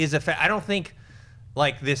 it is I don't think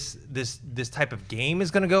like this type of game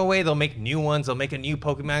is going to go away. They'll make new ones. They'll make a new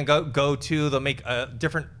Pokemon Go 2. They'll make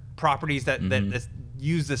different properties that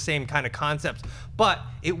use the same kind of concepts, but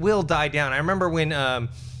it will die down. I remember when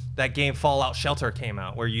that game Fallout Shelter came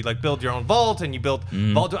out, where you like build your own vault and you build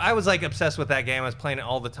vault. I was like obsessed with that game. I was playing it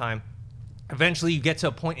all the time. eventually you get to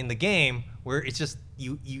a point in the game where it's just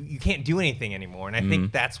you can't do anything anymore, and I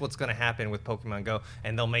think that's what's going to happen with Pokemon Go,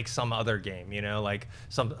 and they'll make some other game, you know, like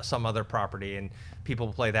some other property, and people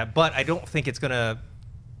will play that. But I don't think it's going to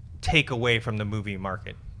take away from the movie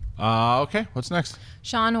market. Okay, what's next?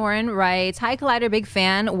 Sean Warren writes, Hi Collider, big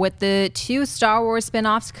fan. With the 2 Star Wars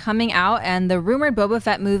spin-offs coming out and the rumored Boba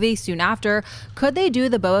Fett movie soon after, could they do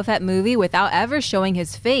the Boba Fett movie without ever showing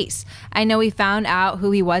his face? I know we found out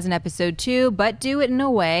who he was in episode 2, but do it in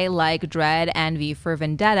a way like Dread and V for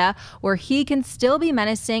Vendetta, where he can still be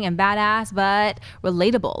menacing and badass, but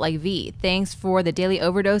relatable like V. Thanks for the daily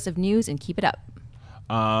overdose of news and keep it up.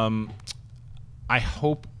 I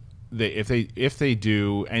hope if they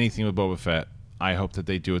do anything with Boba Fett, I hope that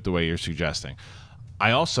they do it the way you're suggesting.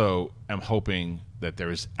 I also am hoping that there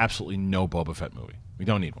is absolutely no Boba Fett movie. We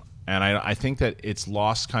don't need one. And I think that it's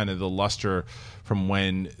lost kind of the luster from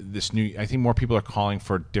when this new... I think more people are calling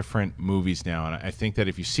for different movies now. And I think that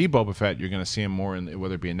if you see Boba Fett, you're going to see him more in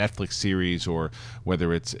whether it be a Netflix series or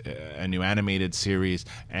whether it's a new animated series,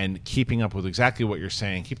 and keeping up with exactly what you're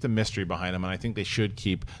saying. Keep the mystery behind him. And I think they should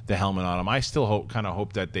keep the helmet on him. I still kind of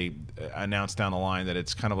hope that they announce down the line that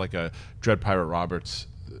it's kind of like a Dread Pirate Roberts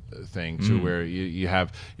thing too, where you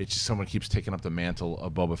have it's just someone keeps taking up the mantle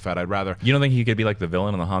of Boba Fett. I'd rather... You don't think he could be like the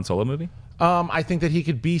villain in the Han Solo movie? I think that he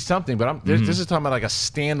could be something, but this is talking about like a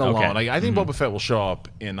standalone. Okay. Like, I think Boba Fett will show up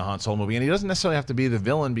in the Han Solo movie, and he doesn't necessarily have to be the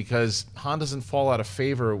villain because Han doesn't fall out of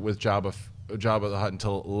favor with Jabba the Hutt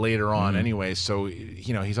until later on anyway. So,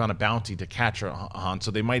 you know, he's on a bounty to catch Han.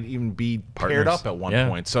 So they might even be paired up at one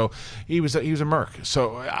point. So he was a merc.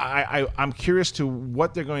 So I'm curious to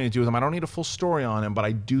what they're going to do with him. I don't need a full story on him, but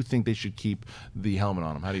I do think they should keep the helmet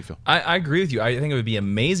on him. How do you feel? I agree with you. I think it would be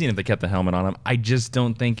amazing if they kept the helmet on him. I just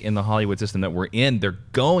don't think in the Hollywood system that we're in, they're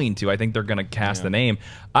going to. I think they're going to cast the name.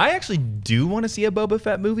 I actually do want to see a Boba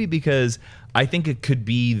Fett movie because I think it could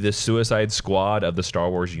be the Suicide Squad of the Star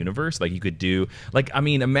Wars universe. Like, you could do, like, I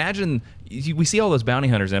mean, imagine we see all those bounty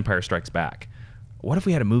hunters in Empire Strikes Back. What if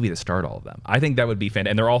we had a movie that starred all of them? I think that would be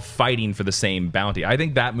fantastic. And they're all fighting for the same bounty. I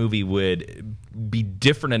think that movie would be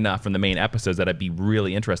different enough from the main episodes that I'd be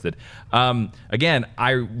really interested. Again,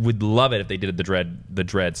 I would love it if they did the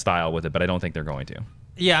Dread style with it, but I don't think they're going to.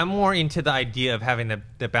 Yeah, I'm more into the idea of having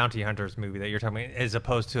the Bounty Hunters movie that you're talking about as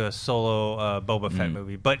opposed to a solo Boba Fett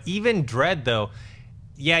movie. But even Dread, though,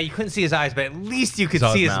 yeah, you couldn't see his eyes, but at least you could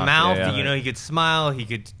see his mouth. Yeah, yeah. You know, he could smile. He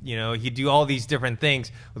could, you know, he'd do all these different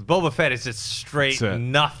things. With Boba Fett, it's just straight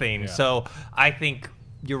nothing. Yeah. So I think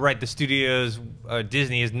you're right. The studios,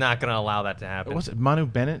 Disney, is not going to allow that to happen. What's it, Manu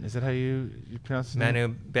Bennett? Is that how you pronounce his name? Manu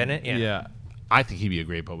Bennett? Yeah. Yeah. I think he'd be a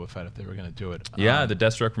great Boba Fett if they were going to do it. Yeah, the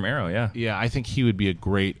Deathstroke from Arrow, yeah. Yeah, I think he would be a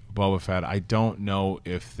great Boba Fett. I don't know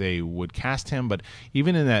if they would cast him, but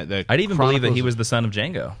even in that... I'd even believe that he was the son of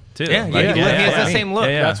Django, too. Yeah, he has the same look.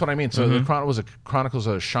 Yeah. That's what I mean. So the Chronicles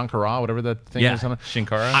of Shankara, whatever that thing is.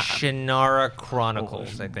 Shinkara. Shannara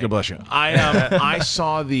Chronicles, I think. God bless you. I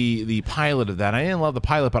saw the pilot of that. I didn't love the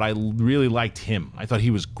pilot, but I really liked him. I thought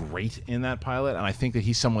he was great in that pilot, and I think that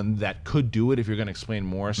he's someone that could do it if you're going to explain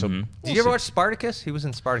more. So Did you ever watch Spartacus? He was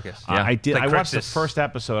in Spartacus. I did. Like I watched the first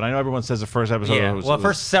episode. I know everyone says the first episode was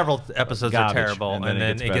first several episodes are terrible, and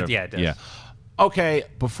then it gets it does. Yeah. Okay,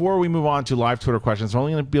 before we move on to live Twitter questions, we're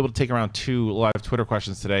only going to be able to take around 2 live Twitter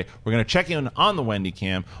questions today. We're going to check in on the Wendy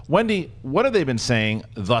cam. Wendy, what have they been saying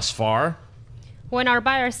thus far? Well, in our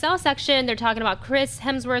buy or sell section, they're talking about Chris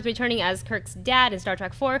Hemsworth returning as Kirk's dad in Star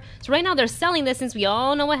Trek 4. So right now they're selling this since we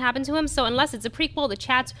all know what happened to him. So unless it's a prequel, the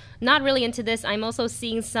chat's not really into this. I'm also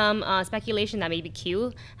seeing some speculation that maybe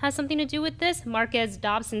Q has something to do with this. Marquez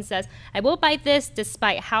Dobson says, I will buy this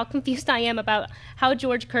despite how confused I am about how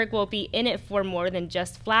George Kirk will be in it for more than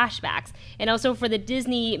just flashbacks. And also for the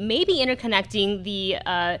Disney maybe interconnecting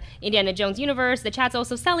the Indiana Jones universe. The chat's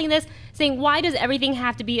also selling this, saying, why does everything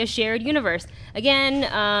have to be a shared universe? Again,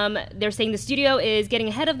 they're saying the studio is getting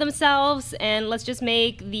ahead of themselves, and let's just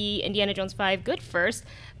make the Indiana Jones 5 good first.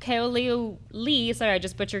 Kaoleo Lee, sorry, I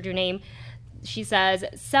just butchered your name. She says,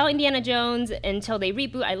 sell Indiana Jones until they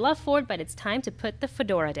reboot. I love Ford, but it's time to put the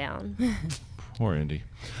fedora down. Poor Indy.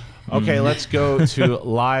 Okay, let's go to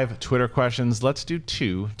live Twitter questions. Let's do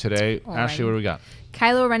 2 today. Alrighty. Ashley, what do we got?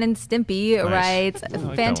 Kylo Ren and Stimpy writes,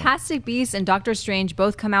 Fantastic Beasts and Doctor Strange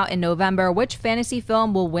both come out in November. Which fantasy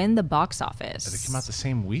film will win the box office? Does it come out the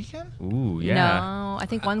same weekend? Ooh, yeah. No, I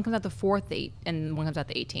think one comes out the 4th, and one comes out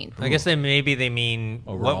the 18th. I guess maybe they mean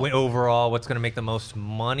overall, what's going to make the most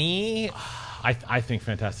money. I think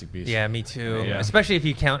Fantastic Beasts. Yeah, me too. Yeah. Especially if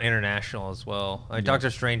you count international as well. Doctor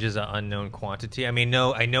Strange is an unknown quantity. I mean,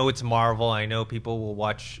 I know it's Marvel. I know people will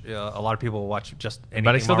watch. A lot of people will watch just anything.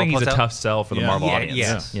 But I still Marvel think he's a puts out. tough sell for the Marvel audience.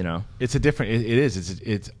 Yes. You know, It's a different. It is.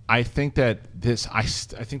 It's. I think that this. I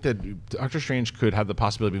think that Doctor Strange could have the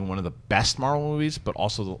possibility of being one of the best Marvel movies, but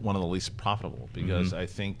also one of the least profitable, because I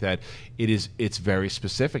think that it's very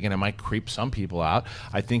specific and it might creep some people out.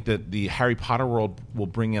 I think that the Harry Potter world will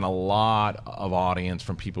bring in a lot of audience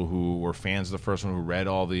from people who were fans of the first one, who read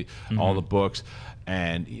all the books,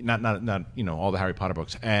 and not all the Harry Potter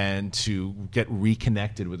books, and to get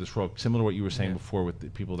reconnected with this world, similar to what you were saying before with the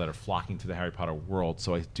people that are flocking to the Harry Potter world.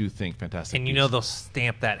 So I do think Fantastic And Beasts. they'll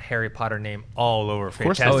stamp that Harry Potter name all over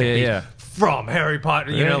course. Fantastic Oh, yeah, Beasts from Harry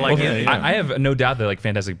Potter. You know, like I have no doubt that like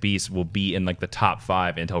Fantastic Beasts will be in like the top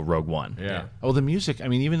 5 until Rogue One. Yeah. Oh, the music. I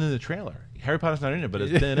mean, even in the trailer, Harry Potter's not in it, but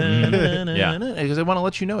it's because they want to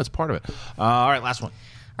let you know it's part of it. All right, last one.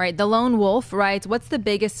 All right, The Lone Wolf writes, what's the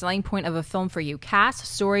biggest selling point of a film for you? Cast,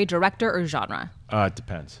 story, director, or genre? It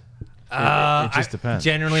depends. It just depends.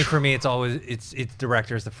 Generally, for me, it's always it's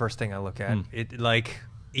director is the first thing I look at. It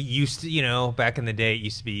used to, back in the day, it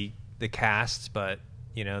used to be the cast, but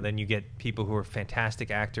then you get people who are fantastic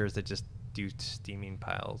actors that just do steaming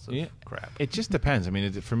piles of crap. It just depends. I mean,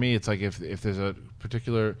 for me, it's like if there's a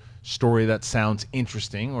particular story that sounds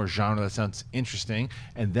interesting or genre that sounds interesting,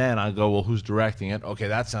 and then I go, well, who's directing it? Okay,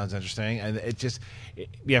 that sounds interesting.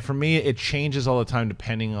 And for me, it changes all the time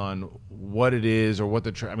depending on what it is or what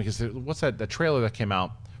because what's that trailer that came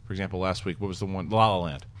out, for example, last week? What was the one? La La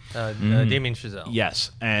Land. Damien Chazelle.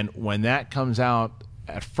 Yes, and when that comes out,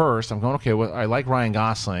 at first, I'm going, okay, well, I like Ryan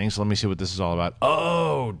Gosling, so let me see what this is all about.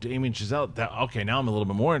 Oh, Damien Chazelle. Okay, now I'm a little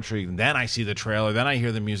bit more intrigued. And then I see the trailer. Then I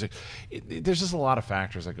hear the music. There's just a lot of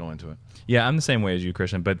factors that go into it. Yeah, I'm the same way as you,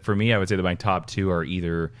 Kristian. But for me, I would say that my top 2 are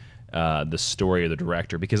either the story or the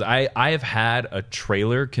director, because I have had a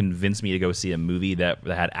trailer convince me to go see a movie that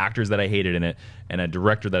had actors that I hated in it and a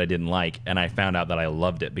director that I didn't like, and I found out that I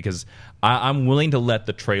loved it because I'm willing to let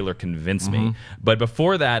the trailer convince me. But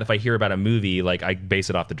before that, if I hear about a movie, like I base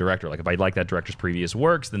it off the director. Like if I like that director's previous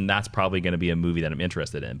works, then that's probably going to be a movie that I'm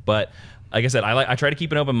interested in. But like I said, I try to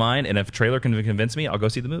keep an open mind, and if a trailer can convince me, I'll go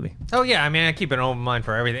see the movie. Oh yeah, I mean, I keep an open mind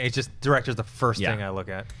for everything. It's just director's the first thing I look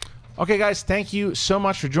at. Okay, guys, thank you so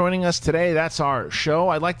much for joining us today. That's our show.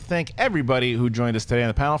 I'd like to thank everybody who joined us today on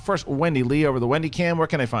the panel. First, Wendy Lee over the Wendy Cam. Where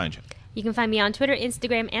can I find you? You can find me on Twitter,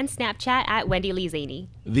 Instagram, and Snapchat at Wendy Lee Zaney.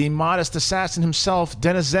 The modest assassin himself,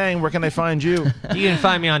 Dennis Tzeng. Where can I find you? You can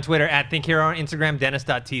find me on Twitter at ThinkHero, on Instagram,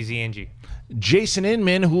 dennis.tzng. Jason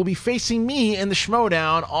Inman, who will be facing me in the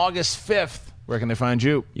Schmodown August 5th. Where can they find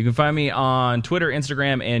you? You can find me on Twitter,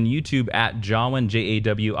 Instagram, and YouTube at Jawin,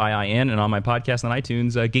 Jawiin, and on my podcast on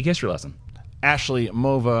iTunes, Geek History Lesson. Ashley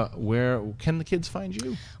Mova, where can the kids find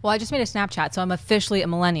you? Well, I just made a Snapchat, so I'm officially a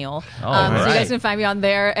millennial. So you right. guys can find me on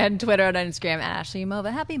there and Twitter and Instagram at Ashley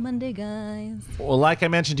Mova. Happy Monday, guys. Well, like I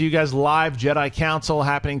mentioned to you guys, live Jedi Council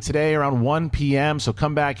happening today around 1 p.m. So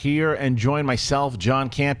come back here and join myself,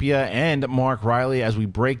 John Campia, and Mark Riley as we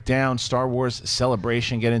break down Star Wars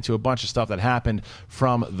Celebration, get into a bunch of stuff that happened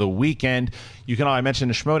from the weekend. You can, I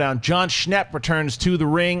mentioned the Schmodown, John Schnepp returns to the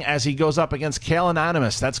ring as he goes up against Kale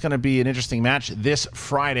Anonymous. That's going to be an interesting match this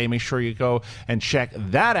Friday. Make sure you go and check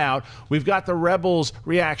that out. We've got the Rebels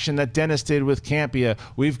reaction that Dennis did with Campia.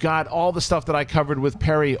 We've got all the stuff that I covered with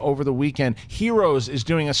Perry over the weekend. Heroes is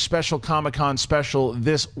doing a special Comic-Con special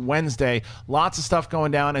this Wednesday. Lots of stuff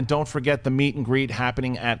going down, and don't forget the meet and greet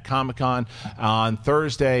happening at Comic-Con on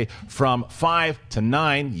Thursday from 5 to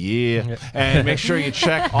 9. Yeah. And make sure you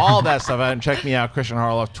check all that stuff out and check me out, Kristian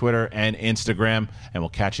Harloff, Twitter and Instagram, and we'll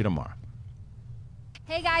catch you tomorrow.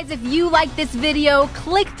 Hey guys, if you like this video,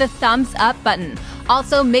 click the thumbs up button.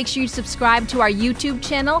 Also, make sure you subscribe to our YouTube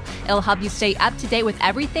channel. It'll help you stay up to date with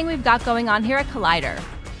everything we've got going on here at Collider.